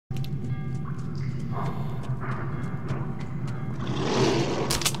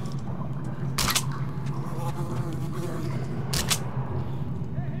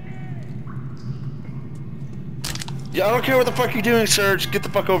don't care what the fuck you're doing, sir. Just get the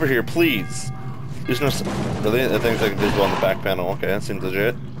fuck over here, please. There's no... Really? The thing's like visible on the back panel. Okay, that seems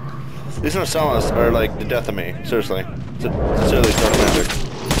legit. These Norsalis are like the death of me. Seriously. Sincerely, dark magic.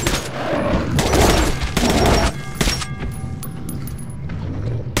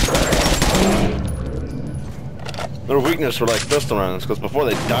 Their weakness were like pistol rounds, because before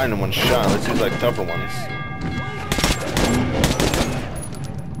they died in one shot, let's use like tougher ones.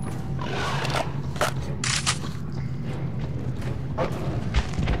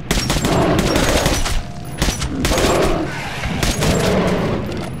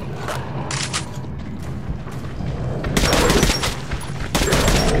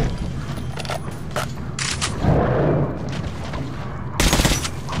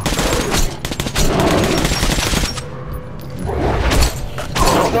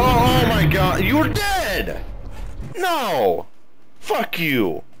 You're dead! No! Fuck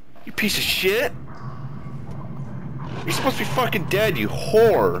you! You piece of shit! You're supposed to be fucking dead, you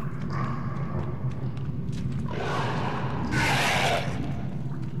whore!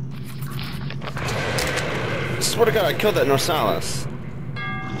 I swear to God, I killed that Norsalis.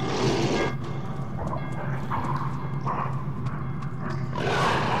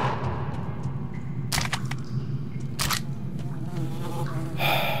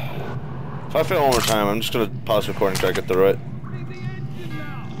 If I fail one more time, I'm just gonna pause recording and try to get through it.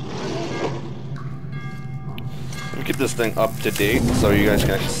 Let me get this thing up to date so you guys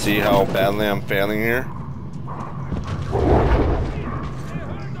can actually see how badly I'm failing here.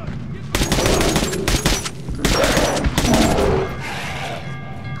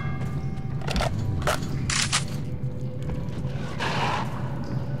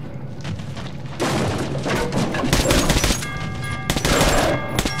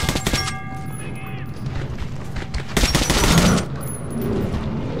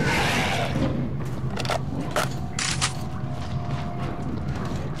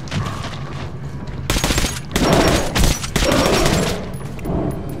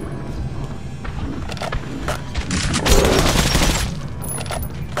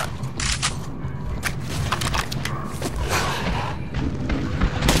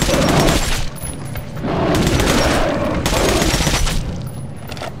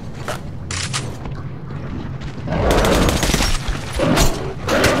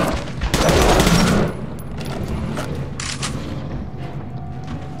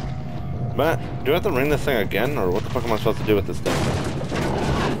 Matt, do I have to ring this thing again, or what the fuck am I supposed to do with this thing?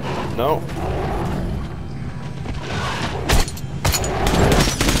 No?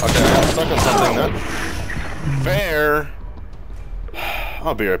 Okay, I got stuck on something. That's fair.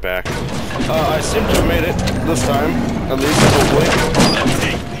 I'll be right back. I seem to have made it this time, at least, hopefully.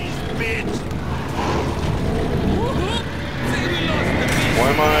 Why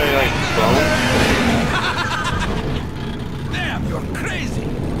am I, like, prone? Damn, you're crazy!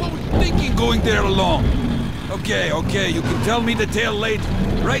 What were you thinking going there alone? Okay, you can tell me the tale later.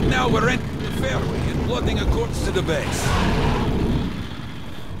 Right now, we're entering the fairway and plodding across to the base.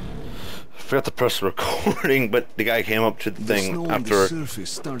 I forgot to press recording, but the guy came up to the thing after the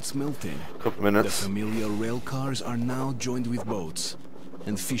surface starts melting. A couple minutes. The familiar rail cars are now joined with boats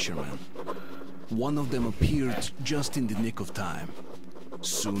and fishermen. One of them appeared just in the nick of time.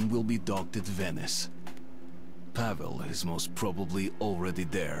 Soon we'll be docked at Venice. Pavel is most probably already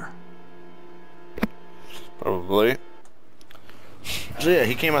there. Probably. So yeah,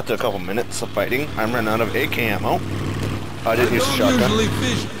 he came after a couple minutes of fighting. I'm running out of AK ammo. I didn't use the shotgun. I don't usually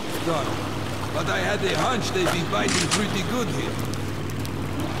fish, Scott, but I had a hunch they'd be biting pretty good here.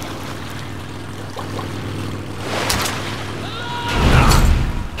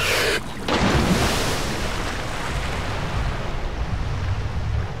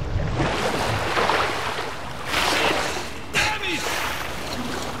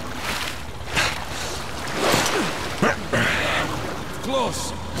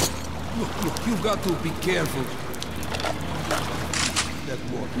 Close. Look, you've got to be careful. That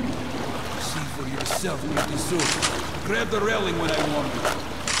water. See for yourself pretty soon. Grab the railing when I warn you.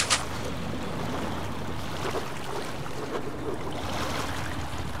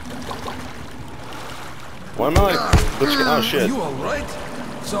 Why am I like... Oh shit. Are you alright?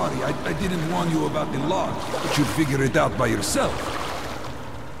 Sorry, I didn't warn you about the lodge, but you'd figure it out by yourself.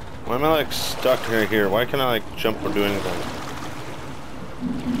 Why am I like stuck right here? Why can't I like jump or do anything?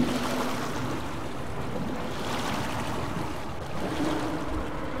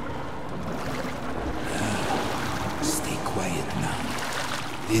 Stay quiet now.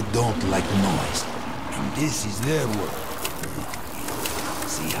 They don't like noise, and this is their world.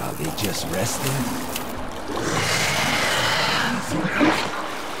 See how they just rested?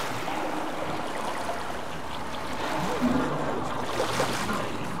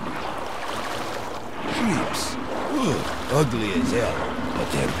 Shrimps. Ugh, ugly as hell, but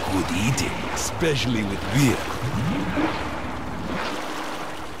they're good eating, especially with beer.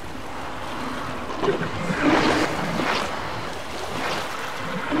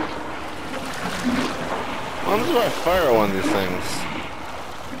 Why do I fire one of these things?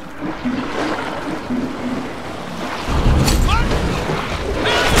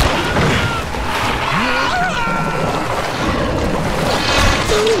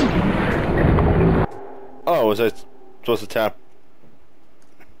 Oh, was I supposed to tap?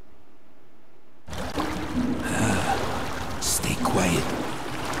 Stay quiet.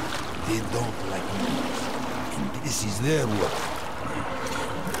 They don't like noise, and this is their work.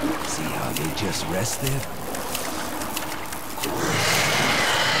 See how they just rest there?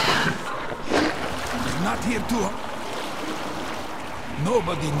 We're not here to...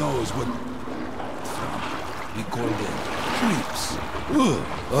 Nobody knows what... We call them creeps. Ugh,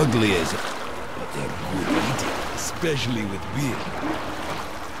 ugly as... But they're good eating, especially with beer.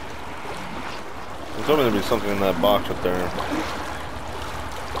 There's going to be something in that box up there.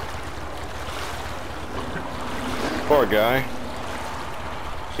 Poor guy.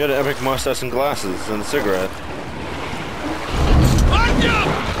 He had an epic mustache and glasses and a cigarette.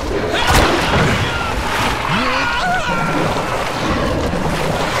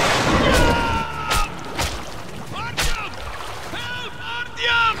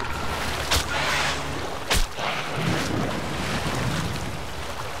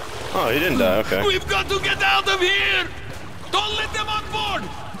 Oh, he didn't die, okay. We've got to get out of here! Don't let them on board!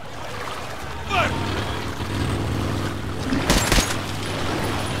 Over!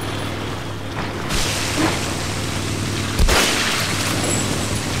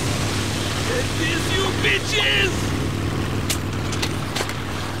 Get this, you bitches!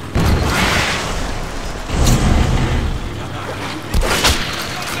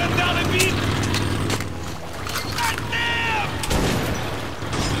 Knock them down a bit! Goddamn!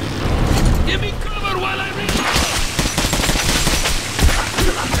 Give me cover while I reload!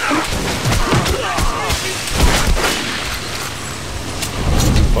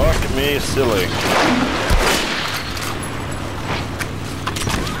 Fuck me silly.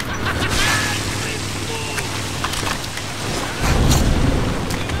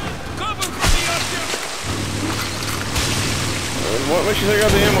 Cover for me up there! What makes you think I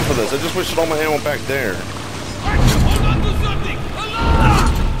got the ammo for this? I just wasted all my ammo back there. Hold on to something! Allah!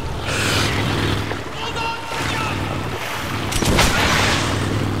 Hold on!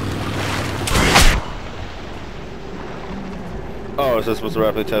 Oh, is this supposed to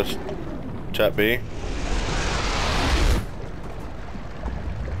rapidly touch chat B?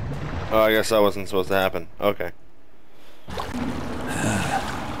 Oh, I guess that wasn't supposed to happen. Okay.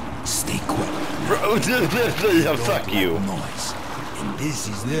 Stay quiet. Bro, yeah, fuck you. Noise. And this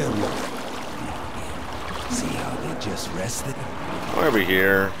is their work. See how they just rested? Why are we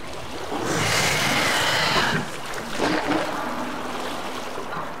here?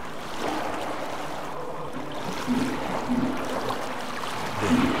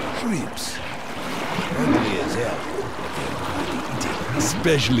 Creeps. Ugly as hell. But they're good eating,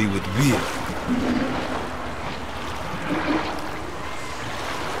 especially with beer.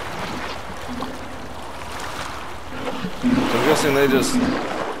 I'm guessing they just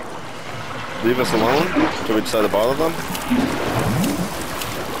leave us alone until we decide to bother them?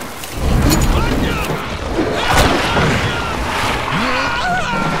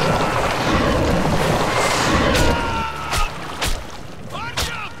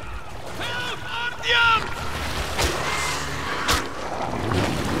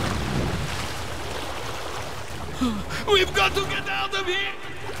 We've got to get out of here!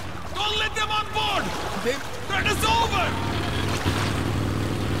 Don't let them on board! They've run us over!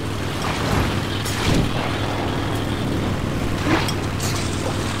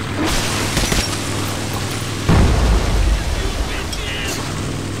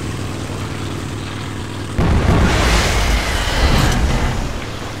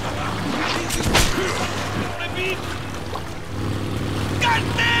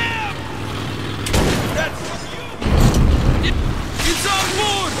 Goddamn! That's you! It's on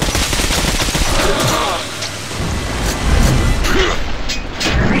board!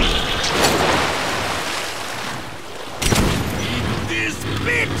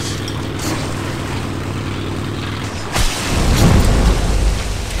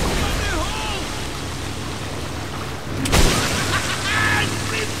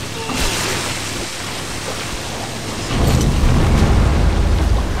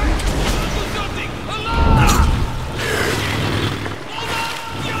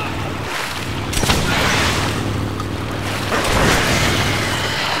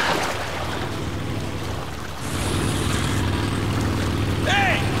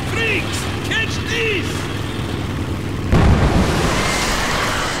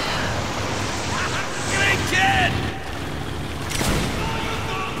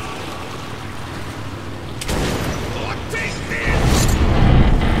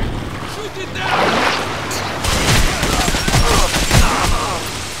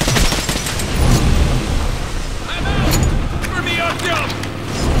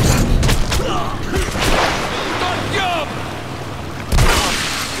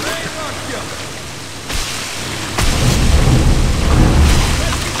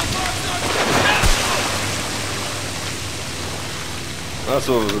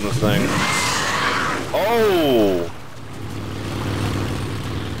 else was in this thing. Oh!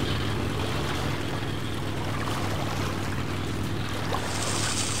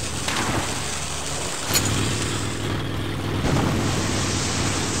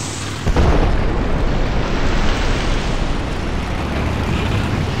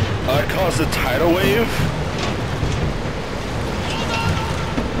 It caused a tidal wave?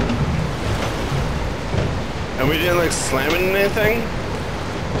 And we didn't like slam into anything?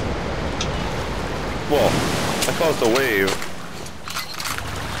 Well, that caused a wave.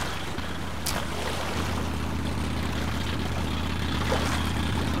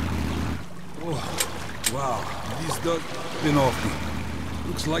 Oh, wow, this duck been off me.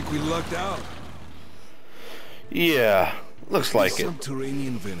 Looks like we lucked out. Yeah, looks like it.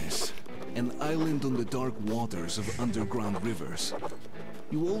 Subterranean Venice, an island on the dark waters of underground rivers.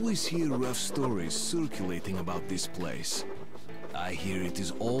 You always hear rough stories circulating about this place. I hear it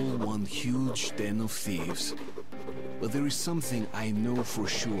is all one huge den of thieves. But there is something I know for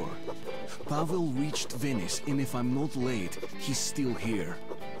sure. Pavel reached Venice, and if I'm not late, he's still here.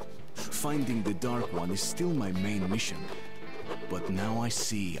 Finding the Dark One is still my main mission. But now I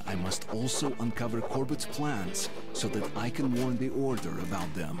see I must also uncover Corbett's plans so that I can warn the Order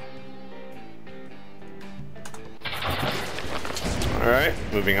about them. Alright,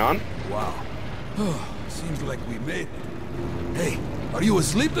 moving on. Wow. Seems like we made it. Hey, are you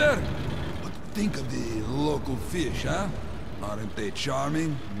asleep there? What do you think of the local fish, huh? Aren't they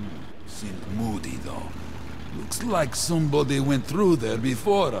charming? Seem moody, though. Looks like somebody went through there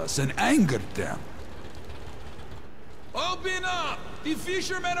before us and angered them. Open up! The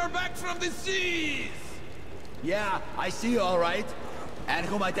fishermen are back from the seas! Yeah, I see you all right. And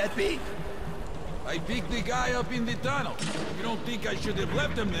who might that be? I picked the guy up in the tunnel. You don't think I should have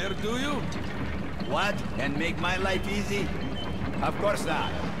left him there, do you? What? And make my life easy? Of course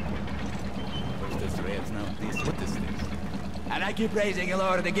not. Where's the threads now? What is this? And I keep raising you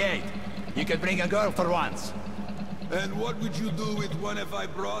lower the gate. You can bring a girl for once. And what would you do with one if I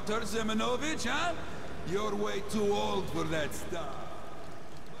brought her, Semenovich, huh? You're way too old for that stuff.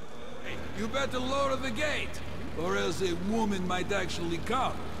 Hey, you better lower the gate, Or else a woman might actually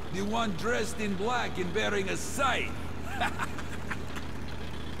come. The one dressed in black and bearing a scythe.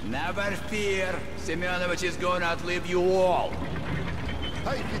 Never fear. Semyonovich is going to outlive you all.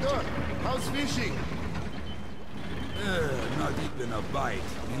 Hey, Fedor, how's fishing? Not even a bite,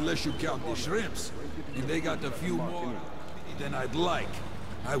 unless you count the shrimps. And they got a few more than I'd like.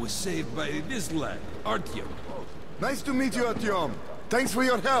 I was saved by this lad, Artyom. Nice to meet you, Artyom. Thanks for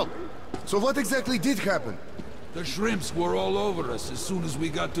your help. So what exactly did happen? The shrimps were all over us as soon as we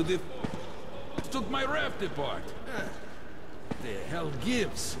got to the... Took my raft apart. The hell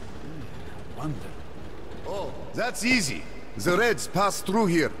gives? I wonder. Oh, that's easy. The Reds passed through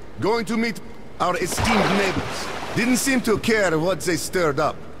here, going to meet our esteemed neighbors. Didn't seem to care what they stirred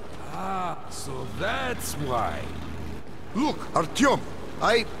up. Ah, so that's why. Look, Artyom,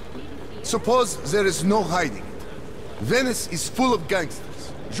 I suppose there is no hiding it. Venice is full of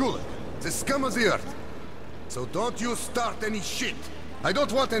gangsters. Julek, the scum of the earth. So don't you start any shit. I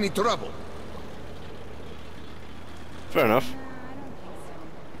don't want any trouble. Fair enough.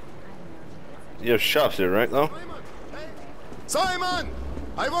 You have shops here, right, though? Simon!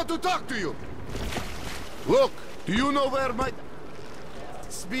 I want to talk to you! Look, do you know where my...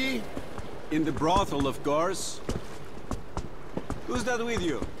 be? In the brothel, of course. Who's that with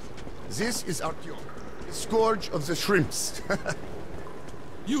you? This is Artyom, the scourge of the shrimps.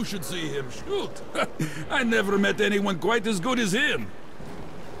 You should see him shoot. I never met anyone quite as good as him.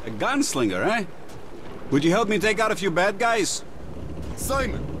 A gunslinger, eh? Would you help me take out a few bad guys?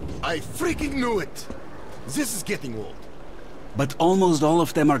 Simon, I freaking knew it! This is getting old. But almost all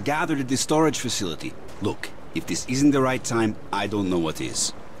of them are gathered at the storage facility. Look, if this isn't the right time, I don't know what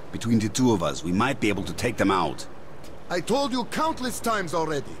is. Between the two of us, we might be able to take them out. I told you countless times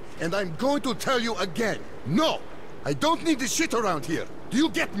already, and I'm going to tell you again. No! I don't need this shit around here. Do you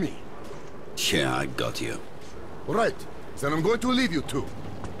get me? Yeah, I got you. Right. Then I'm going to leave you two.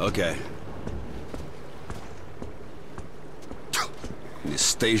 Okay. This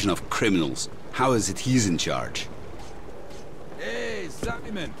station of criminals. How is it he's in charge? Hey,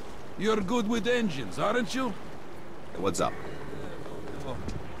 Simon. You're good with engines, aren't you? What's up? Oh,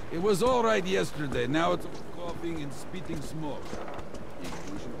 it was all right yesterday. Now it's coughing and spitting smoke.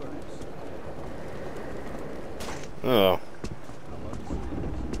 Oh.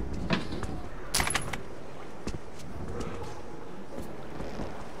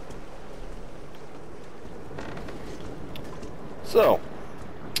 So,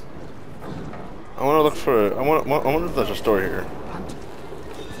 I want to look for. I wonder if there's a store here.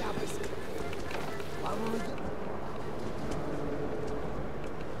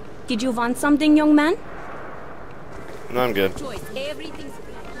 Did you want something, young man? No, I'm good. Choice. Everything's...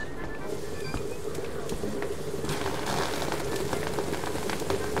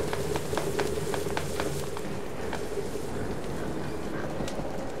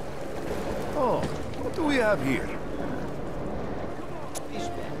 Oh, what do we have here?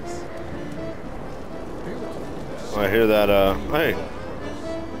 I hear that, hey.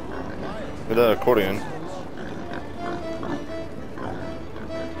 Hear that accordion.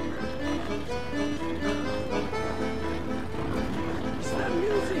 It's that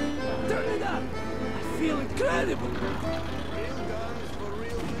music. Turn it up. I feel incredible.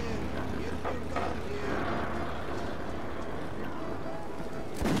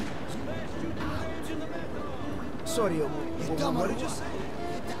 Sorry, what did you say?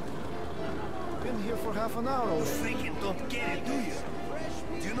 Been here for half an hour already. Freaking don't get it, do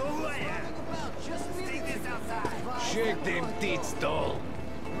you? Do you know who I am? Just take this outside. Shake them tits, doll.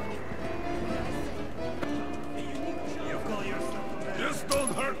 Just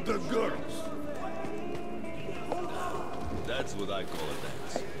don't hurt the girls. That's what I call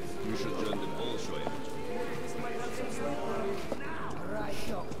a dance. You should join the Bolshoi.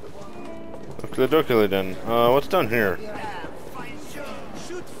 Okie then. What's down here?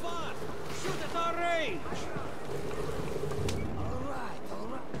 Shoot far. Shoot at our range.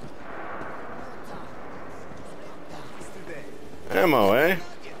 Ammo, eh?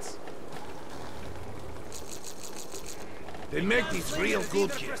 They make these real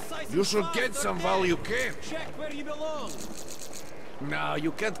good here. You should get some while you can. Check where you belong. No,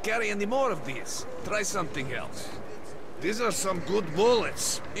 you can't carry any more of these. Try something else. These are some good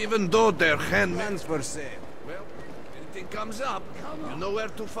bullets, even though they're handmade for sale. Well, anything comes up, you know where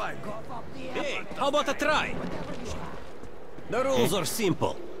to find me. Hey, how about a try? The rules are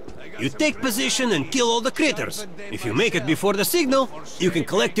simple. You take position and kill all the critters. If you make it before the signal, you can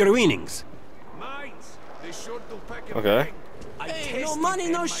collect your winnings. Mines, they sure do pack a Okay. bang. Hey, no money,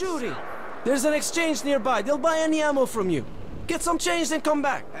 no shooting. There's an exchange nearby. They'll buy any ammo from you. Get some change and come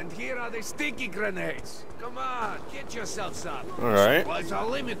back. And here are the sticky grenades. Come on, get yourself some. Alright. Supplies are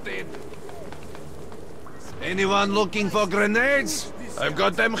limited. Anyone looking for grenades? I've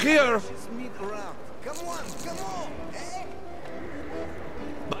got them here. Come on, eh?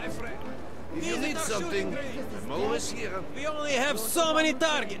 My friend, if you need something, I'm always here. We only have so many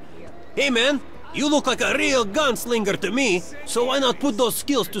targets. Hey, man, you look like a real gunslinger to me, so why not put those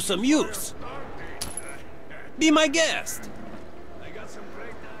skills to some use? Be my guest. I got some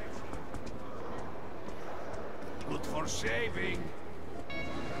great knives. Good for shaving.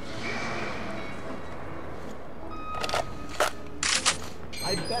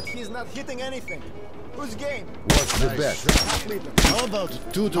 I bet he's not hitting anything. Who's game? What's the bet? How about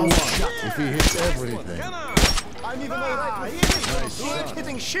 2-1 if he hits everything? Come on! I'm even alright with Nice he ain't shot.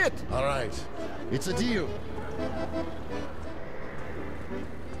 hitting shit! Alright, it's a deal.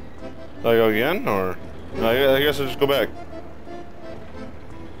 Do I go again, or? No, I guess I'll just go back.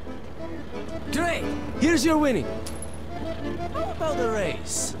 Great! Here's your winning. How about the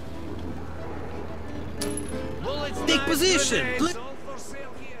race? Take position!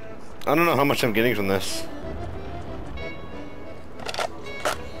 I don't know how much I'm getting from this.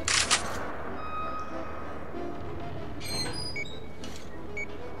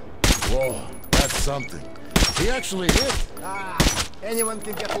 Whoa, that's something. He actually hit. Ah, anyone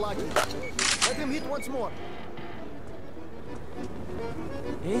can get lucky. Let him hit once more.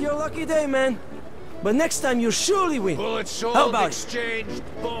 Ain't your lucky day, man. But next time you surely win. Bullets sold, How about it? exchanged,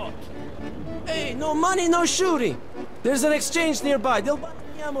 bought. Hey, no money, no shooting. There's an exchange nearby. They'll buy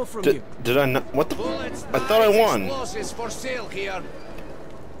the ammo from you. Did I not? What the? Bullets, I thought I knives, won. explosives for sale here.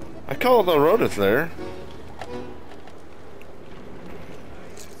 I called the road is there.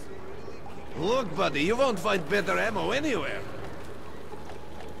 Look, buddy, you won't find better ammo anywhere.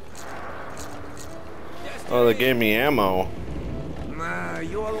 Oh, they gave me ammo. Nah,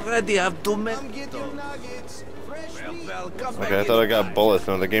 you already have too many. Come get your nuggets. Fresh meat. Well, come Okay, I back thought I anytime. got bullets.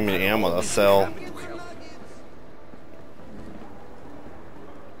 No, they gave me ammo to sell.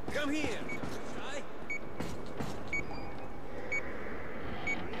 Come here.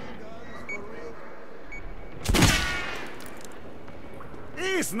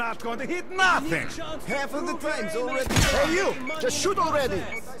 He's not going to hit nothing! Half of the time's already... Hey, you! Just shoot already!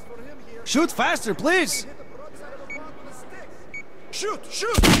 Shoot faster, please. Shoot!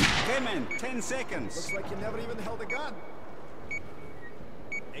 Shoot! Okay, man, 10 seconds. Looks like you never even held a gun.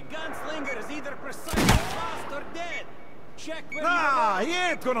 A gunslinger is either precisely fast or dead. Check where Nah, he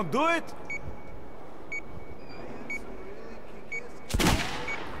ain't gonna do it!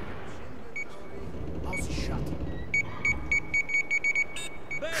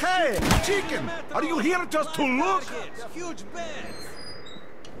 Hey, chicken! Are you here just to look? Huge beds.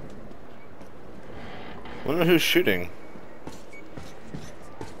 I wonder who's shooting.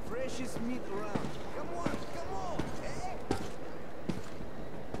 Freshest meat around. Come on, come on!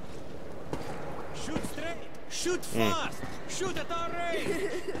 Shoot straight. Shoot fast. Shoot at our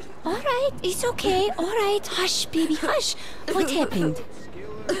range. All right, it's okay. All right, hush, baby, hush. What happened?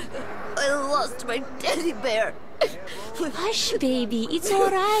 I lost my teddy bear. Hush, baby. It's all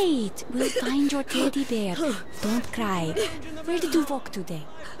right. We'll find your teddy bear. Don't cry. Where did you walk today?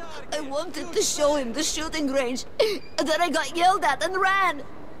 I wanted to show him the shooting range, and then I got yelled at and ran.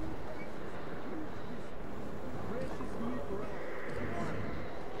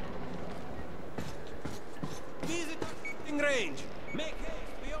 Visit the shooting range. Make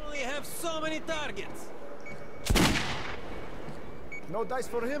haste. We only have so many targets. No dice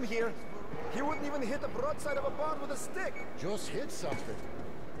for him here. He wouldn't even hit the broadside of a barn with a stick. Just hit something.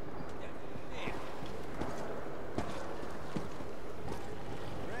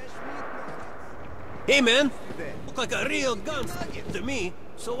 Hey man, look like a real gunslinger to me.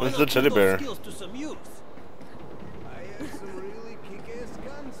 So why Where's not the put teddy those bear? skills to some use? I have some really kick-ass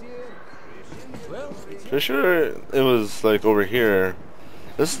guns here. Well, Pretty sure it was like over here.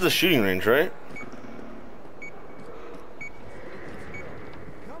 This is the shooting range, right?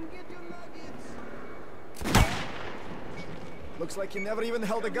 Come get your nuggets. Looks like you never even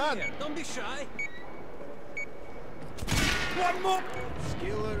held a gun. don't be shy. One more.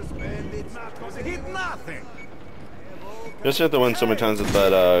 Skillers, bandits, not going to hit nothing. You just have to win so many times with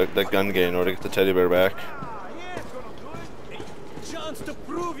that gun game in order to get the teddy bear back. Chance to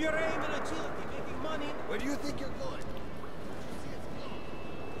prove your aim and agility, making money. Where do you think you're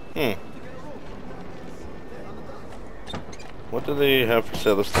going? What do they have for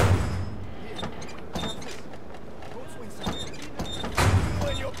sale this time?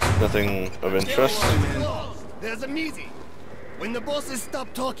 Nothing of interest. There's a meeting. When the bosses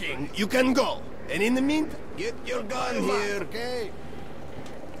stop talking, you can go. And in the meantime, Get your gun here. okay?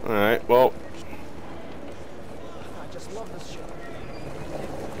 Alright, well, I just love this shit.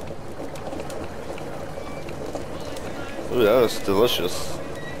 ooh, that was delicious.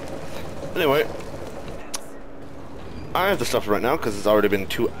 Anyway, I have to stop right now because it's already been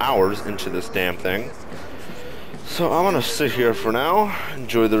 2 hours into this damn thing. So I'm gonna sit here for now,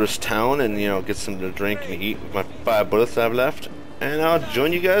 enjoy the rest of town, and get something to drink and eat with my 5 bullets I have left. And I'll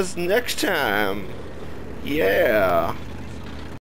join you guys next time. Yeah.